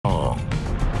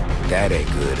That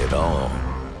ain't good at all.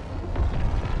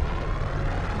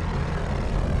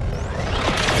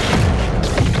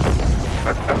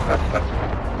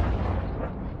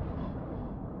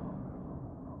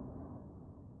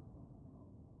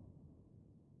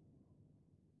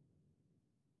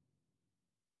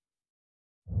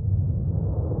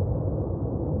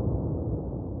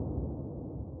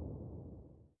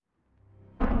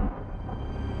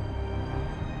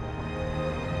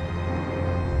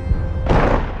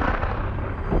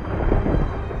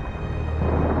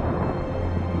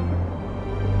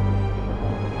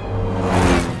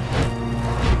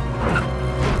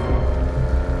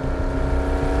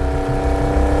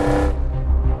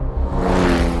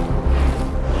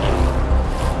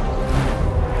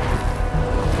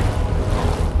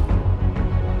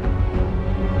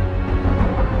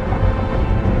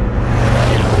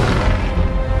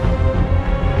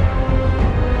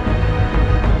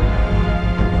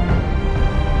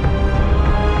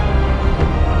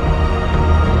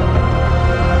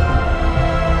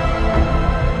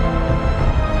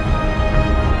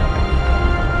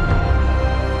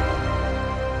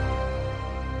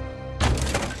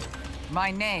 My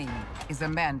name is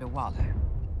Amanda Waller.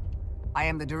 I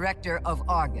am the director of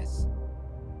Argus,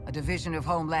 a division of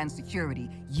Homeland Security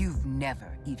you've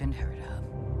never even heard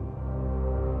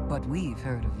of. But we've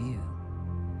heard of you.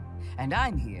 And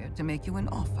I'm here to make you an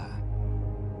offer.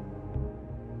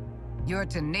 You're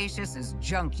tenacious as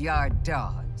junkyard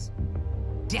dogs.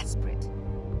 Desperate.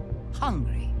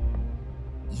 Hungry.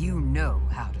 You know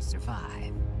how to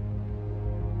survive.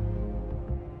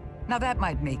 Now that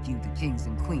might make you the kings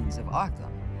and queens of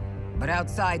Arkham, but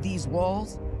outside these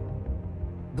walls,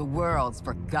 the world's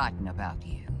forgotten about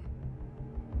you.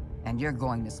 And you're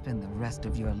going to spend the rest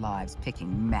of your lives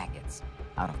picking maggots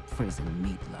out of prison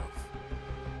meatloaf.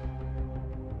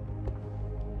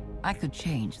 I could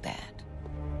change that.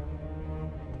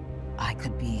 I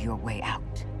could be your way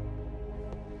out.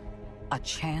 A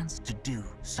chance to do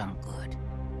some good.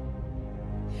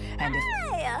 And if...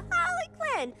 Hey, Harley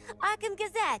Quinn, Arkham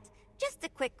Gazette. Just a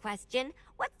quick question.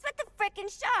 What's with the frickin'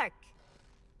 shark?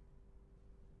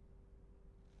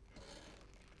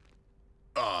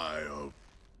 I,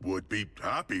 would be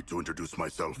happy to introduce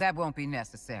myself. That won't be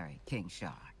necessary, King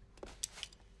Shark.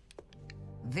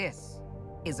 This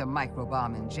is a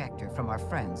microbomb injector from our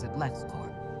friends at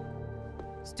LexCorp.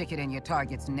 Stick it in your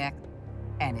target's neck,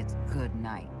 and it's good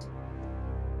night.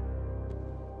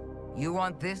 You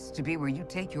want this to be where you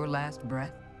take your last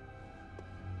breath?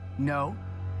 No?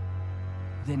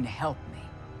 Then help me.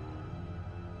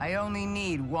 I only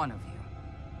need one of you.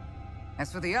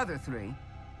 As for the other three,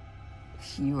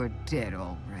 you are dead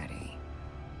already.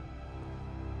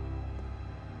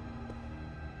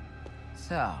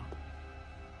 So,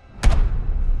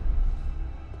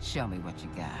 show me what you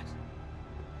got.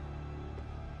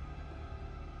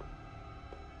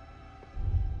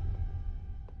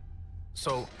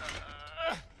 So...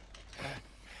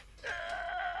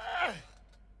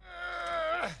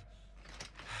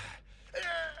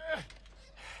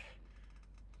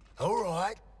 All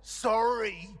right,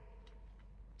 sorry.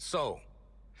 So,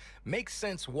 makes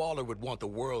sense Waller would want the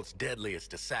world's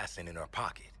deadliest assassin in her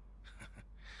pocket.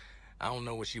 I don't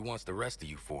know what she wants the rest of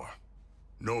you for.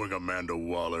 Knowing Amanda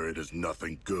Waller, it is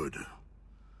nothing good.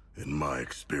 In my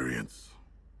experience.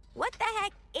 What the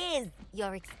heck is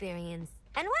your experience?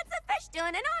 And what's a fish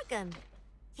doing in Arkham?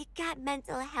 You got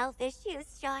mental health issues,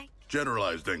 Shark?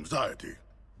 Generalized anxiety.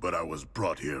 But I was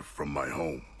brought here from my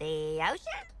home. The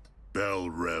ocean? Bell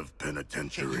Rev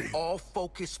Penitentiary. All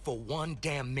focus for one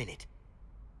damn minute.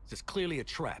 This is clearly a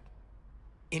trap.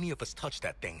 Any of us touch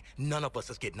that thing, none of us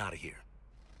is getting out of here.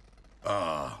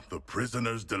 Ah, the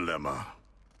prisoner's dilemma.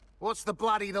 What's the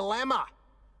bloody dilemma?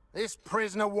 This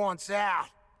prisoner wants out.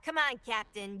 Come on,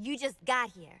 Captain. You just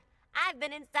got here. I've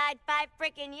been inside 5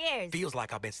 frickin' years. Feels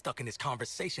like I've been stuck in this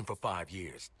conversation for 5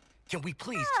 years. Can we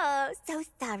please... Oh, so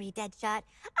sorry, Deadshot. Are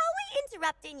we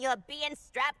interrupting your being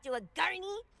strapped to a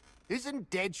gurney? Isn't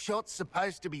Deadshot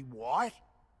supposed to be white?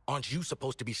 Aren't you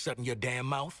supposed to be shutting your damn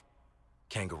mouth?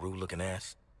 Kangaroo-looking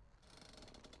ass.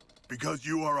 Because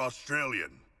you are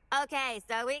Australian. Okay,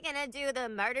 so we gonna do the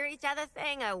murder each other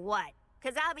thing or what?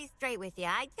 Cause I'll be straight with you.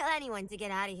 I'd kill anyone to get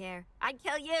out of here. I'd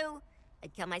kill you.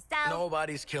 I'd kill myself.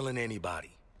 Nobody's killing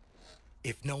anybody.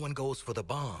 If no one goes for the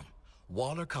bomb,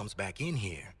 Waller comes back in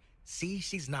here, sees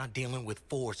she's not dealing with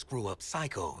 4 screw-up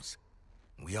psychos.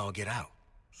 We all get out.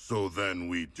 So then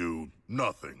we do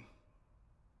nothing.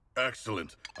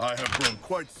 Excellent. I have grown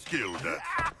quite skilled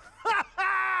at...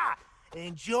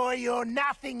 Enjoy your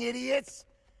nothing, idiots.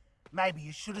 Maybe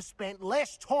you should have spent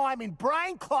less time in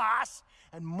brain class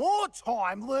and more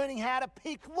time learning how to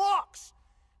pick locks.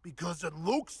 Because it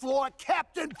looks like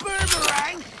Captain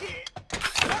Boomerang.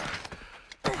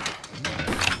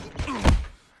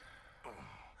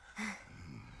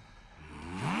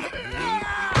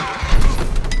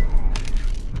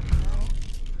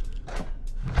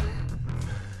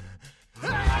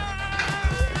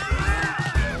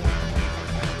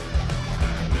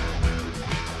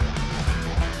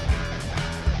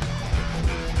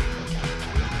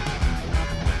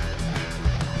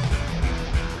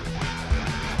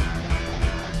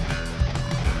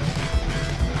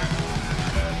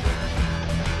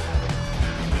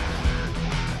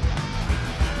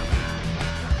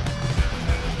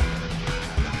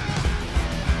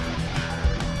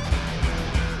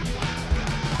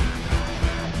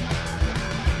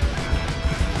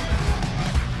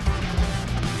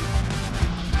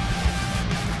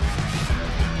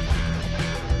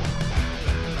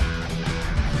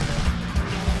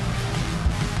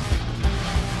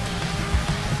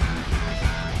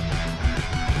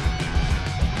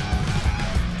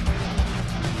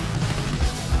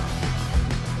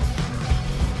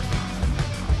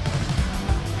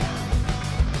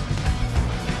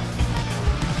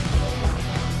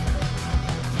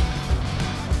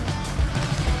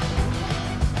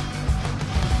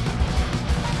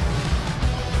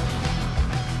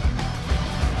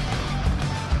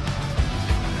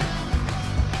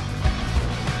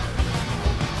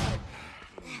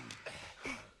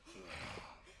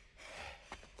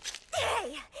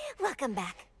 Welcome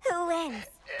back. Who wins?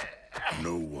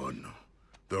 No one.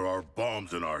 There are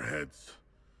bombs in our heads.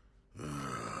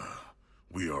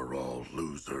 We are all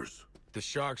losers. The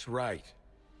Shark's right.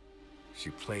 She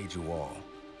played you all.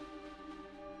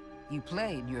 You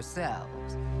played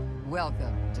yourselves.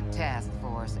 Welcome to Task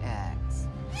Force X.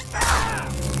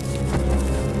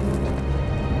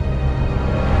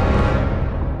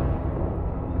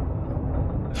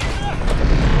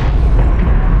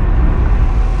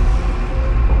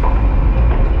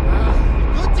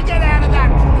 Good to get out of that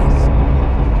place.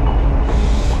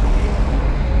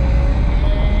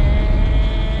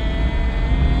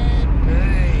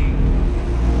 Hey.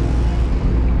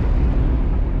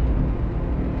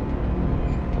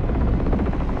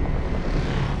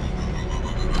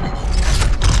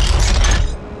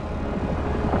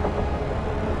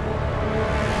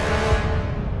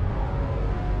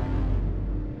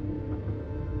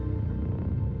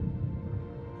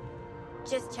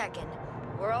 Just checking.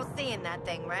 We're all seeing that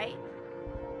thing, right?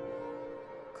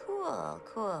 Cool,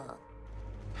 cool.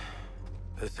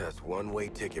 This has one-way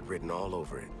ticket written all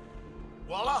over it.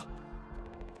 Walla?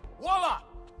 Walla!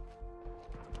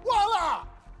 Walla!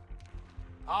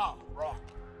 Oh, right.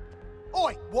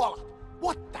 Oi, Walla,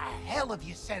 what the hell have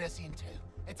you sent us into?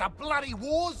 It's a bloody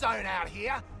war zone out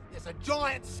here. There's a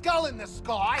giant skull in the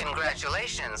sky.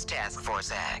 Congratulations, Task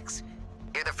Force X.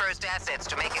 You're the first assets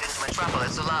to make it into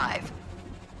Metropolis alive.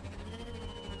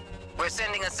 We're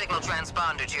sending a signal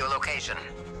transponder to your location.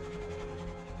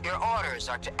 Your orders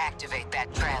are to activate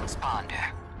that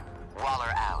transponder.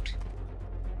 Waller out.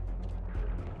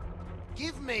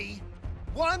 Give me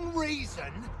one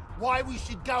reason why we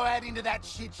should go out into that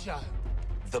shit show.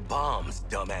 The bombs,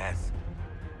 dumbass.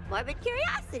 Morbid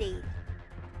curiosity.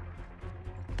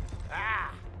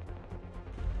 Ah,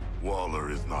 Waller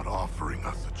is not offering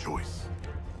us a choice.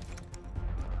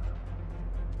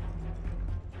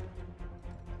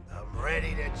 I'm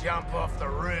ready to jump off the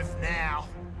roof now.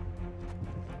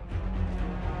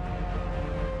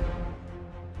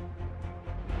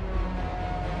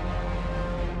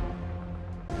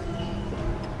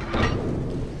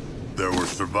 There were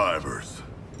survivors.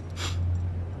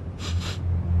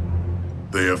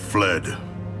 They have fled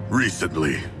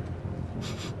recently,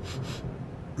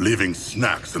 leaving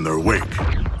snacks in their wake.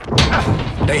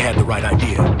 They had the right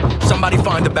idea. Somebody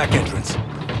find the back entrance.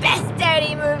 Best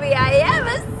dirty movie I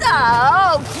ever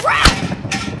saw! Oh, crap!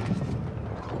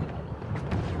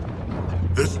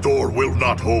 This door will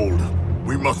not hold.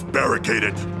 We must barricade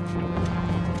it.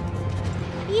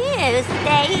 You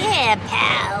stay here,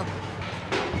 pal.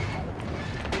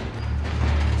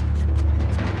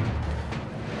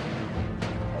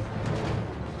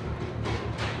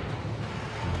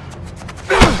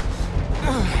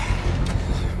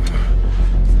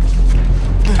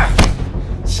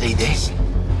 See this?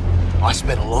 I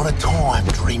spent a lot of time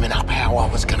dreaming up how I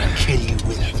was gonna kill you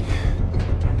with it.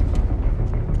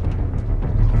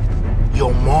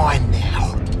 You're mine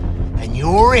now, and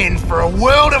you're in for a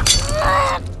world of...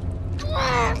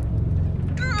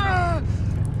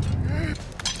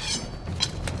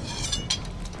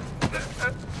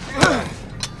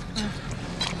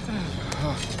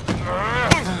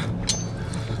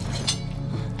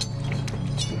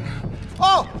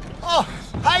 Oh,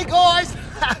 hey Hey, guys!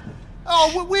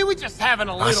 Oh, we were just having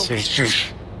a I little... say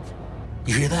shush.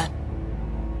 You hear that?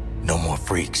 No more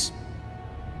freaks.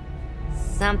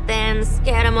 Something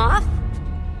scared him off?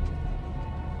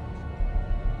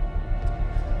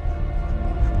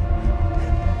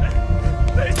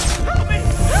 Help me!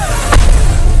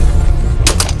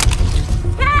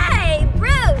 Hey,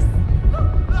 Bruce!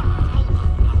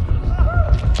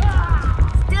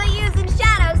 Still using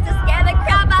shadows to scare the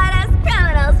crap out of us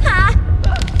criminals, huh?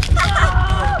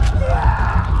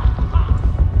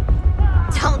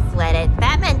 Don't sweat it.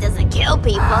 Batman doesn't kill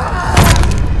people.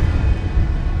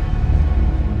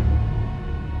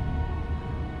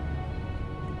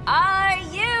 Are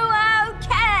you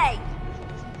okay?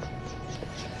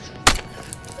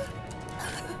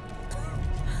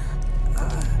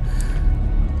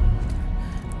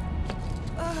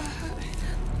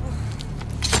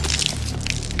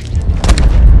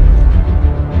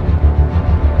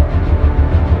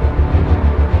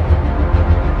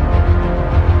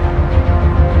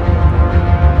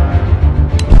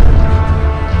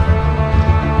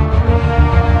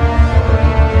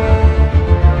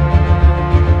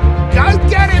 Go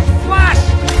get him, Flash!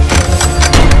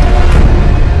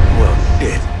 Well,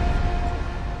 shit.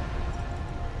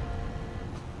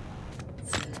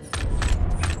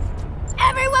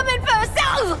 Every woman for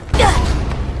herself!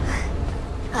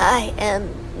 I am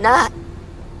not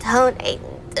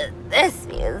donating to this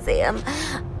museum.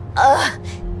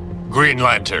 Green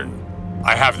Lantern,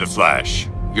 I have the Flash.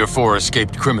 Your 4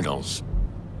 escaped criminals.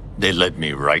 They led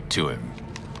me right to him.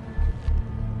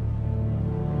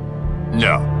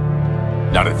 No,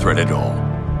 not a threat at all.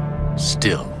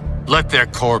 Still, let their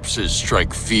corpses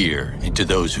strike fear into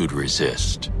those who'd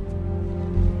resist.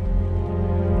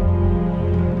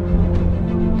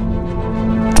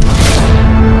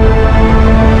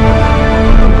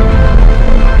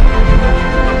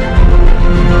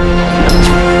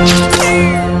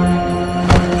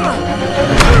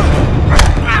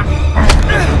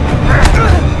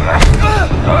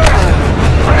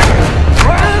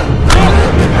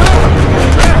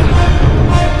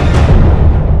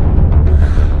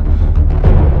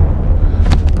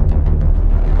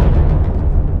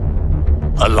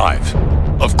 Alive.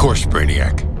 Of course,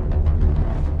 Brainiac.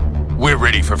 We're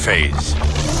ready for phase.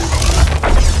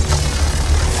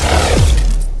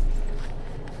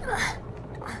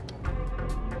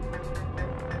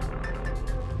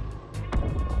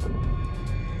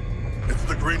 It's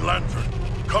the Green Lantern,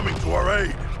 coming to our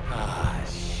aid. Ah,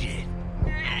 shit.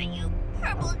 You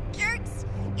purple jerks!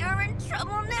 You're in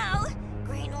trouble now!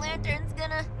 Green Lantern's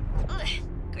gonna...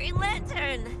 Green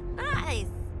Lantern! Nice!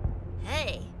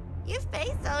 Hey, your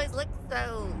face always looks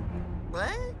so...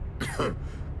 What?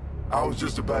 I was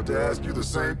just about to ask you the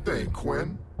same thing,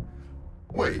 Quinn.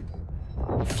 Wait,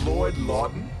 Floyd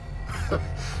Lawton?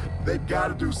 They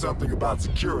gotta do something about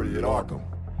security at Arkham.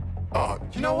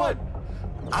 You know what?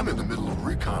 I'm in the middle of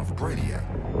recon for Brainiac.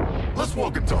 Let's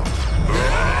walk and talk.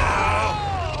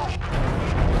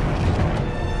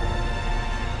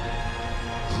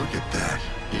 Look at that.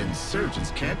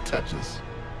 Insurgents can't touch us.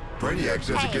 Brainiac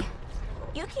says it Hey, get...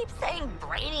 you keep saying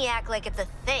Brainiac like it's a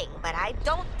thing, but I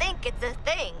don't think it's a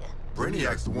thing.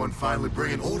 Brainiac's the one finally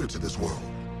bringing order to this world.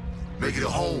 Making a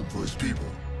home for his people.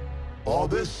 All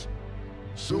this,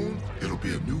 soon it'll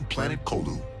be a new planet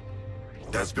Kolu.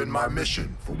 That's been my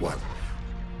mission for what,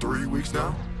 3 weeks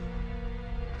now?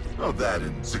 Oh, that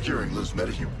and securing loose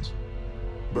metahumans.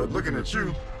 But looking at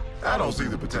you, I don't see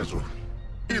the potential.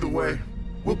 Either way,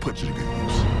 we'll put you to good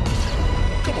use.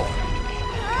 Come on.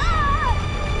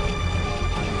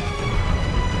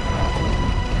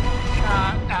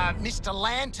 Mr.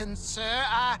 Lantern, sir,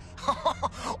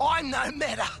 I'm no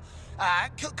matter.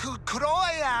 Could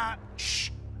I, Shh.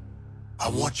 I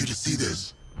want you to see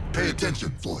this. Pay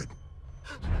attention, Floyd.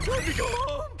 Let me go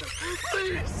home!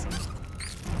 Please!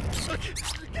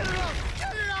 Get it off!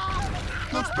 Get it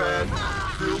off! Looks bad,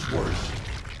 feels worse.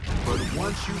 But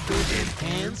once you've been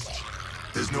enhanced,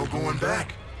 there's no going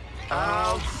back.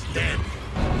 Outstanding.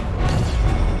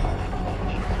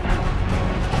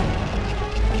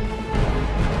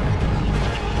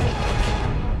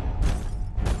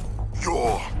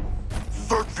 You're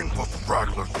searching for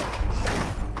stragglers.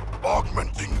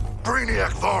 Augmenting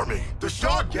Brainiac's army. The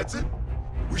Shark gets it.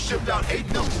 We shipped out 8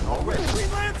 million already.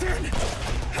 Green Lantern!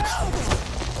 Help!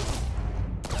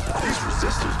 These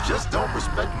resistors just don't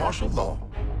respect martial law.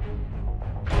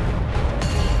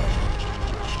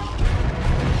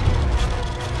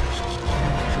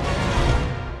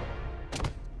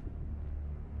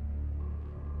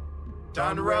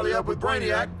 Time to rally up with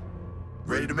Brainiac.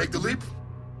 Ready to make the leap?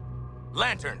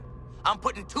 Lantern, I'm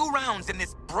putting 2 rounds in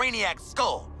this Brainiac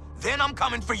skull. then I'm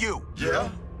coming for you. Yeah?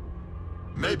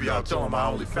 Maybe I'll tell him I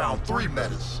only found 3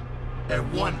 metas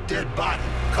and 1 dead body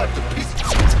cut to pieces.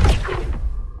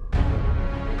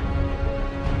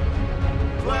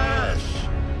 Flash!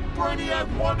 Brainiac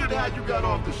wondered how you got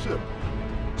off the ship.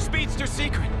 Speedster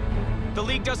secret. The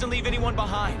League doesn't leave anyone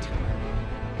behind.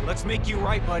 Let's make you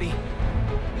right, buddy.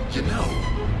 You know,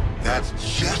 that's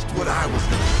just what I was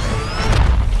gonna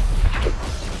say.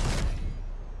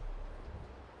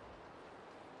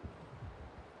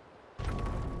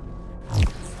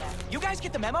 You guys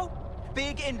get the memo?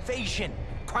 Big invasion.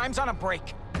 Crime's on a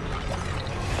break.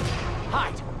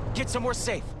 Hide. Get somewhere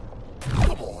safe.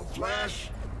 Come on, Flash.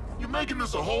 You're making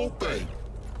this a whole thing.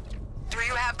 Do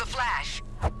you have the flash?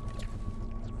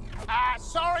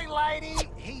 Sorry, lady.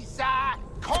 He's,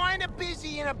 kinda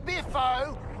busy in a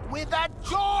biffo with a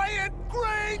giant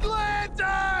Green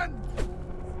Lantern!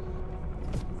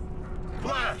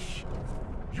 Flash,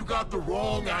 you got the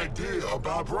wrong idea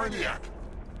about Brainiac.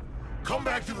 Come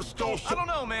back to the Skull Ship. I don't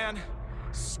know, man.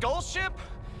 Skull Ship?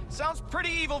 Sounds pretty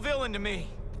evil villain to me.